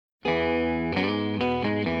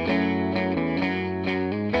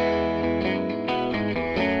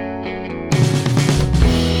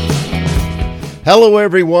Hello,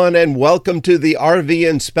 everyone, and welcome to the RV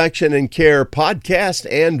Inspection and Care podcast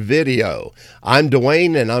and video. I'm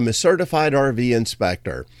Dwayne, and I'm a certified RV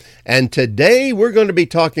inspector. And today we're going to be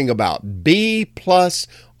talking about B+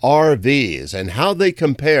 RVs and how they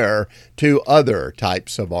compare to other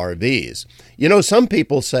types of RVs. You know, some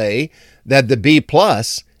people say that the B+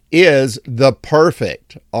 is the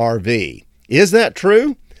perfect RV. Is that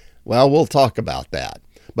true? Well, we'll talk about that.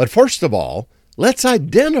 But first of all, let's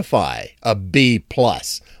identify a B+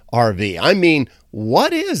 RV. I mean,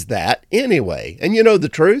 what is that anyway? And you know the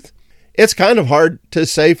truth? It's kind of hard to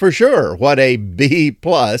say for sure what a B+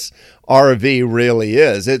 RV really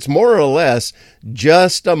is. It's more or less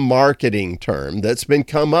just a marketing term that's been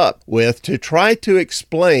come up with to try to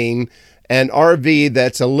explain an RV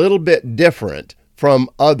that's a little bit different from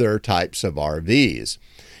other types of RVs.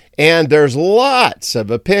 And there's lots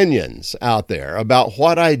of opinions out there about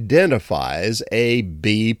what identifies a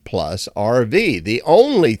B+ RV. The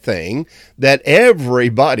only thing that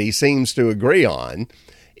everybody seems to agree on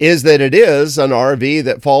is that it is an RV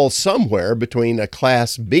that falls somewhere between a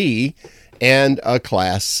Class B and a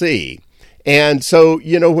Class C. And so,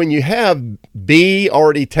 you know, when you have B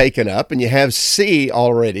already taken up and you have C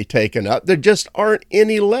already taken up, there just aren't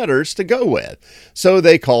any letters to go with. So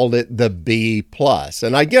they called it the B+.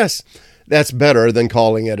 And I guess that's better than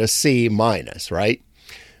calling it a C-, right?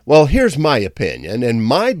 Well, here's my opinion and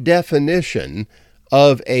my definition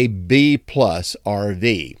of a B+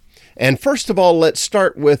 RV. And first of all, let's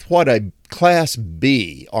start with what a Class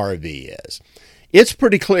B RV is. It's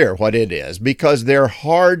pretty clear what it is because they're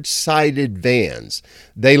hard-sided vans.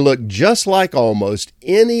 They look just like almost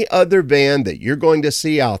any other van that you're going to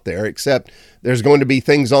see out there, except there's going to be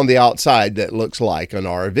things on the outside that looks like an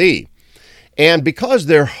RV. And because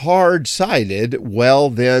they're hard-sided, well,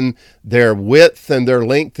 then their width and their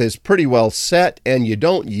length is pretty well set, and you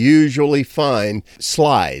don't usually find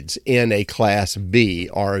slides in a Class B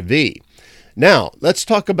RV. Now, let's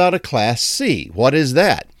talk about a Class C. What is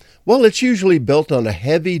that? Well, it's usually built on a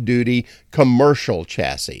heavy-duty commercial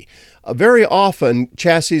chassis. Very often,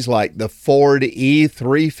 chassis like the Ford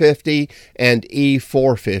E350 and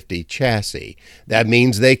E450 chassis. That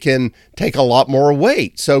means they can take a lot more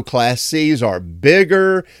weight. So Class Cs are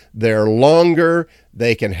bigger, they're longer,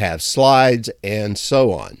 they can have slides, and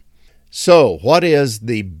so on. So what is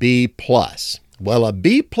the B+? Well, a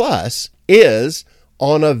B+ is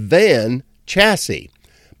on a van chassis.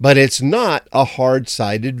 But it's not a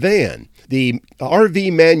hard-sided van. The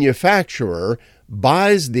RV manufacturer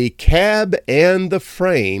buys the cab and the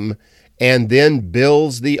frame and then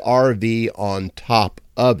builds the RV on top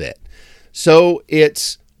of it. So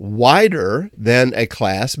it's wider than a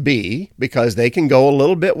Class B because they can go a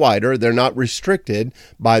little bit wider. They're not restricted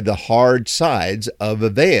by the hard sides of a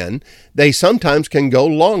van. They sometimes can go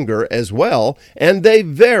longer as well, and they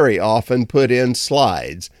very often put in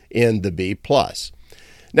slides in the B+.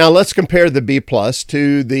 Now let's compare the B+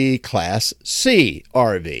 to the Class C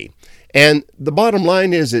RV. And the bottom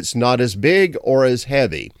line is it's not as big or as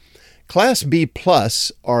heavy. Class B+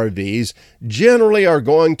 RVs generally are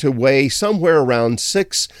going to weigh somewhere around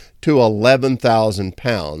 6,000 to 11,000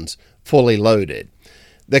 pounds fully loaded.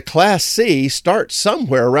 The Class C starts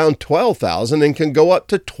somewhere around 12,000 and can go up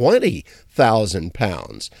to 20,000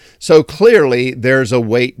 pounds. So clearly there's a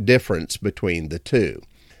weight difference between the two.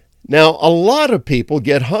 Now, a lot of people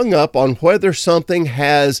get hung up on whether something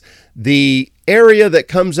has the area that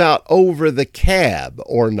comes out over the cab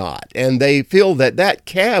or not, and they feel that that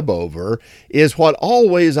cab over is what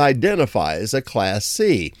always identifies a Class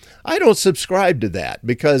C. I don't subscribe to that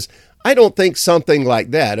because I don't think something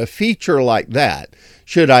like that, a feature like that,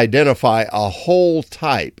 should identify a whole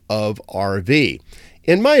type of RV.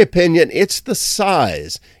 In my opinion, it's the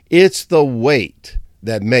size, it's the weight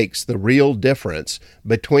that makes the real difference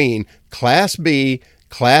between Class B,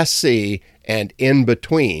 Class C, and in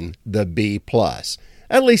between the B+.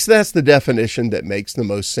 At least that's the definition that makes the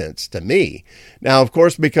most sense to me. Now, of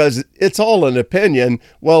course, because it's all an opinion,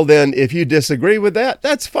 well then, if you disagree with that,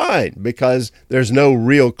 that's fine, because there's no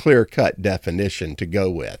real clear-cut definition to go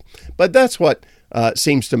with. But that's what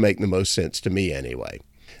seems to make the most sense to me anyway.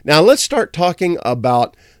 Now, let's start talking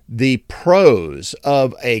about the pros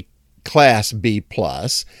of a Class B+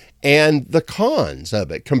 and the cons of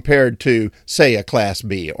it compared to, say, a Class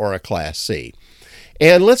B or a Class C.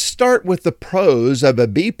 And let's start with the pros of a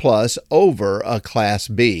B+ over a Class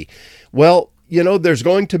B. Well, you know, there's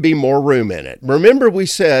going to be more room in it. Remember, we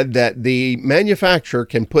said that the manufacturer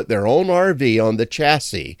can put their own RV on the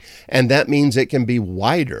chassis, and that means it can be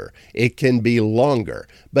wider, it can be longer.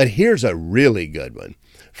 But here's a really good one.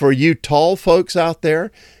 For you tall folks out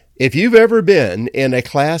there, If you've ever been in a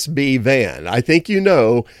Class B van, I think you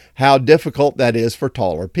know how difficult that is for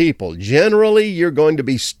taller people. Generally, you're going to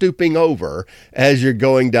be stooping over as you're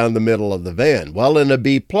going down the middle of the van. Well, in a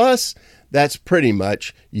B plus, that's pretty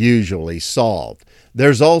much usually solved.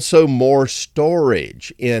 There's also more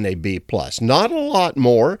storage in a B plus. Not a lot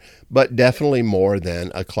more, but definitely more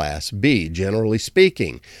than a Class B, generally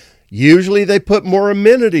speaking. Usually they put more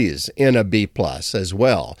amenities in a B plus as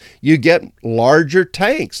well. You get larger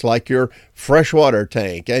tanks like your freshwater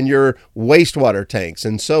tank and your wastewater tanks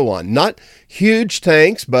and so on. Not huge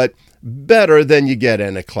tanks, but better than you get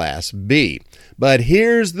in a Class B. But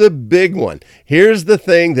here's the big one. Here's the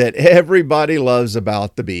thing that everybody loves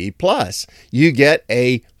about the B plus. You get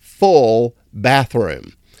a full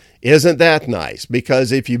bathroom. Isn't that nice?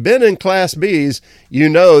 Because if you've been in Class Bs, you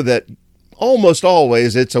know that almost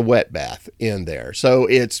always it's a wet bath in there. So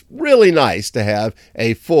it's really nice to have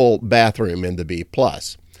a full bathroom in the B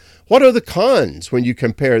plus. What are the cons when you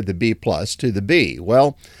compare the B plus to the B?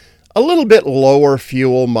 Well, a little bit lower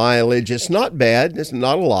fuel mileage. It's not bad. It's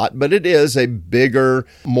not a lot, but it is a bigger,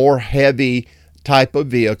 more heavy type of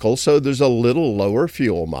vehicle. So there's a little lower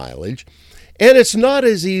fuel mileage. And it's not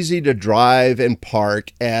as easy to drive and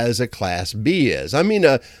park as a Class B is. I mean,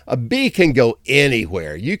 a B can go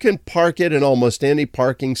anywhere. You can park it in almost any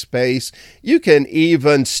parking space. You can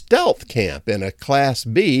even stealth camp in a Class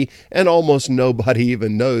B, and almost nobody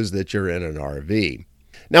even knows that you're in an RV.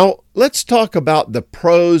 Now, let's talk about the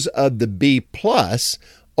pros of the B plus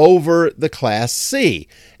over the Class C.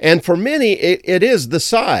 And for many, it is the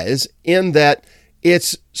size in that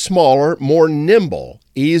it's smaller, more nimble,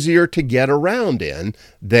 easier to get around in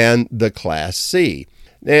than the Class C.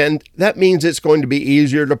 And that means it's going to be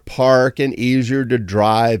easier to park and easier to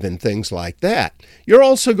drive and things like that. You're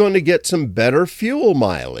also going to get some better fuel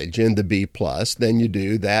mileage in the B plus than you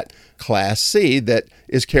do that Class C that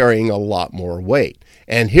is carrying a lot more weight.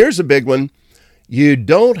 And here's a big one. You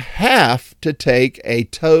don't have to take a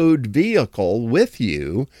towed vehicle with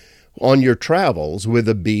you on your travels with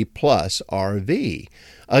a B plus RV.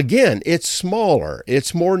 Again, it's smaller,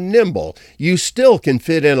 it's more nimble. You still can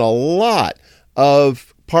fit in a lot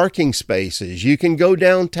of parking spaces. You can go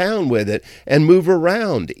downtown with it and move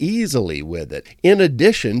around easily with it, in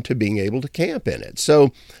addition to being able to camp in it.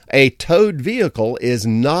 So a towed vehicle is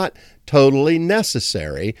not totally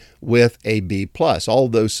necessary with a B plus,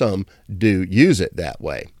 although some do use it that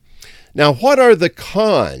way. Now, what are the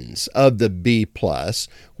cons of the B plus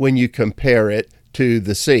when you compare it to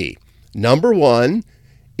the C? Number one,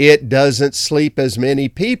 it doesn't sleep as many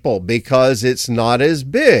people because it's not as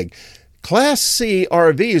big. Class C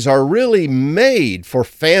RVs are really made for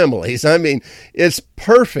families. I mean, it's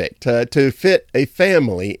perfect to fit a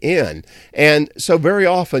family in. And so very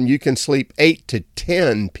often you can sleep 8 to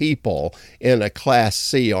 10 people in a Class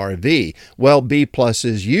C RV. Well, B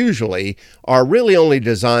pluses usually are really only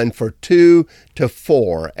designed for 2 to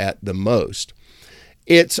 4 at the most.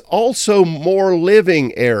 It's also more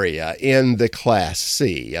living area in the Class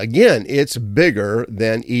C. Again, it's bigger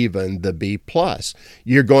than even the B plus.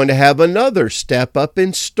 You're going to have another step up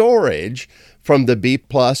in storage from the B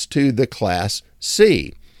plus to the Class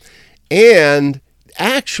C. And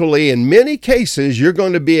actually, in many cases, you're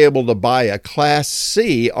going to be able to buy a Class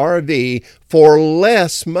C RV for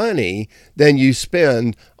less money than you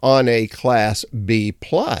spend on a Class B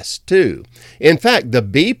plus too. In fact, the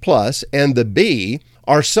B plus and the B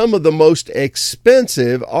are some of the most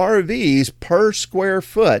expensive RVs per square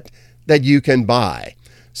foot that you can buy.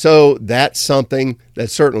 So that's something that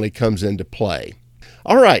certainly comes into play.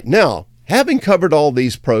 All right, now, having covered all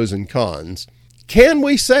these pros and cons, can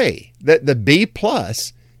we say that the B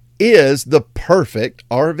plus is the perfect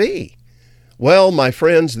RV? Well, my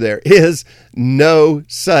friends, there is no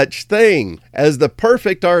such thing as the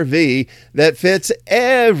perfect RV that fits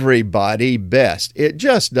everybody best. It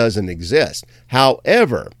just doesn't exist.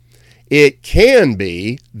 However, it can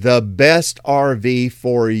be the best RV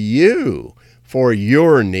for you, for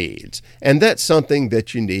your needs. And that's something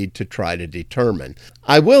that you need to try to determine.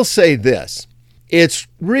 I will say this. It's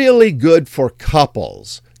really good for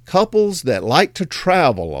couples that like to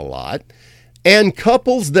travel a lot, and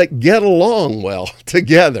couples that get along well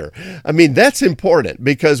together. I mean, that's important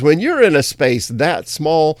because when you're in a space that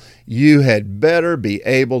small, you had better be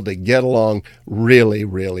able to get along really,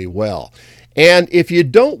 really well. And if you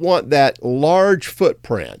don't want that large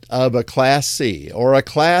footprint of a Class C or a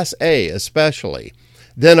Class A especially,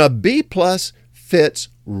 then a B plus fits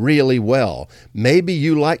really well. Maybe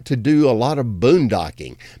you like to do a lot of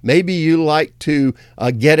boondocking. Maybe you like to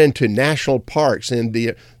get into national parks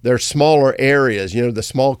in their smaller areas, the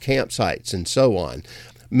small campsites and so on.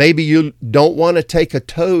 Maybe you don't want to take a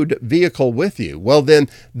towed vehicle with you. Well, then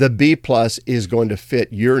the B Plus is going to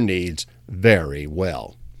fit your needs very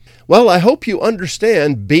well. Well, I hope you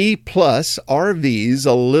understand B Plus RVs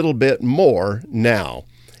a little bit more now.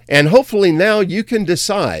 And hopefully now you can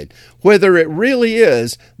decide whether it really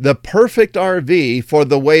is the perfect RV for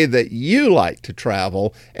the way that you like to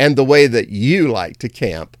travel and the way that you like to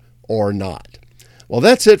camp or not. Well,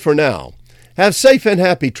 that's it for now. Have safe and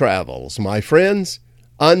happy travels, my friends.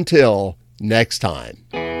 Until next time.